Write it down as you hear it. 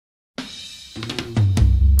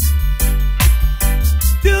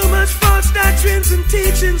and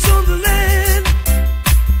teachings on the land.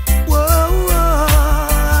 Whoa,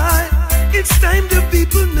 it's time the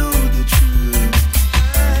people know the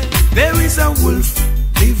truth. There is a wolf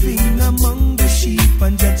living among the sheep,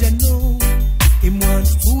 and Jaja know him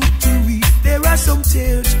wants food to eat. There are some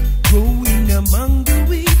tares growing among the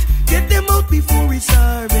wheat. Get them out before it's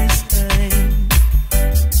harvest time.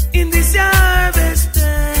 In this harvest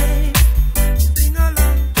time, sing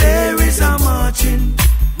along. There is a marching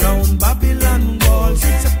round Babylon walls.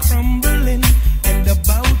 It's a crumbling and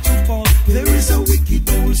about to fall. There is a wicked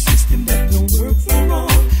old system that don't work for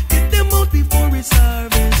all. Get them out before it's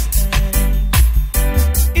harvest time.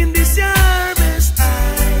 In this harvest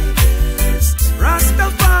time,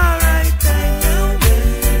 Rastafari time.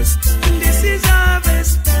 This is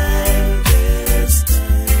harvest time.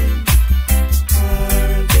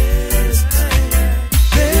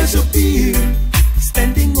 There's a beer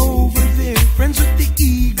standing over there, friends with the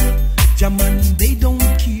eagle. Jaman, they don't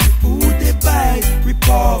care who they buy. Rip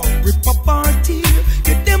up our tear.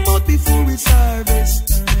 Get them out before it's harvest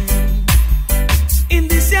time. In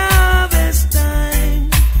this harvest time,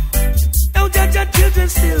 now Jaja children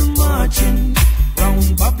still marching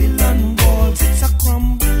round Babylon walls. It's a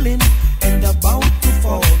crumbling and about to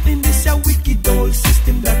fall. In this a wicked old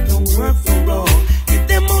system that don't work for all. Get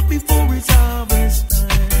them out before it's harvest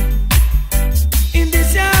time. In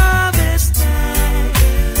this harvest time,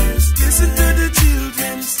 listen to the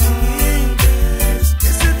children singing.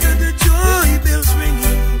 Listen to the joy bells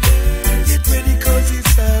ringing. Get ready 'cause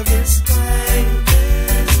it's harvest time.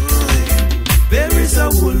 There is a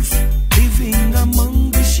wolf living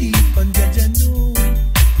among the sheep, and Jaja know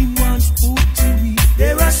he wants food to eat.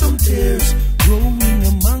 There are some tares growing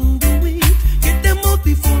among the wheat. Get them out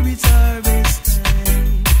before it's harvest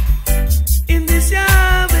time. In this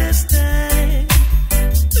harvest time,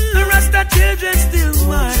 the Rasta children still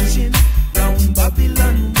marching round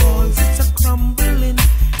Babylon walls. It's a crumbling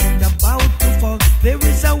and about to fall. There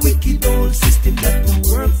is a wicked old system that won't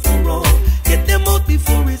work for all. Get them out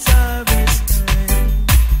before it's harvest time.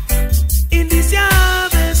 In this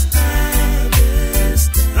harvest time,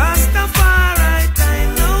 Rastafari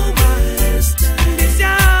time, no man. In this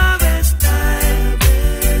harvest time,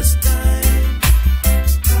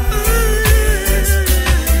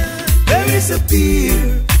 there is a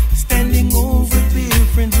beer standing over there,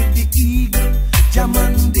 friends with the eagle.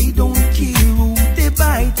 Jaman, they don't care who they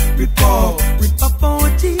bite. Rip up our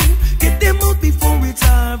tear. Get them out before it's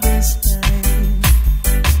harvest time.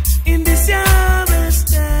 In this harvest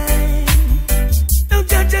time, now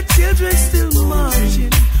Jaja children still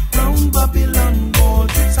marching round Babylon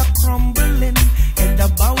walls. It's a crumbling and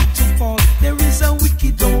about to fall. There is a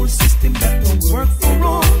wicked old system that don't work for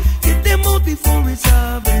all. Get them out before it's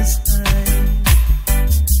harvest time.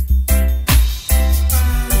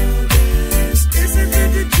 Listen to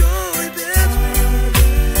the joy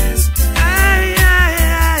bells. Aye, aye,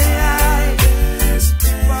 aye, aye.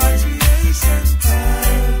 Repatriation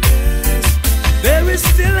time. There is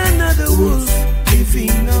still another wolf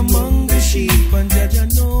living among the sheep, and Jaja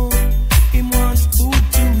know him wants food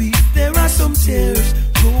to eat. There are some tares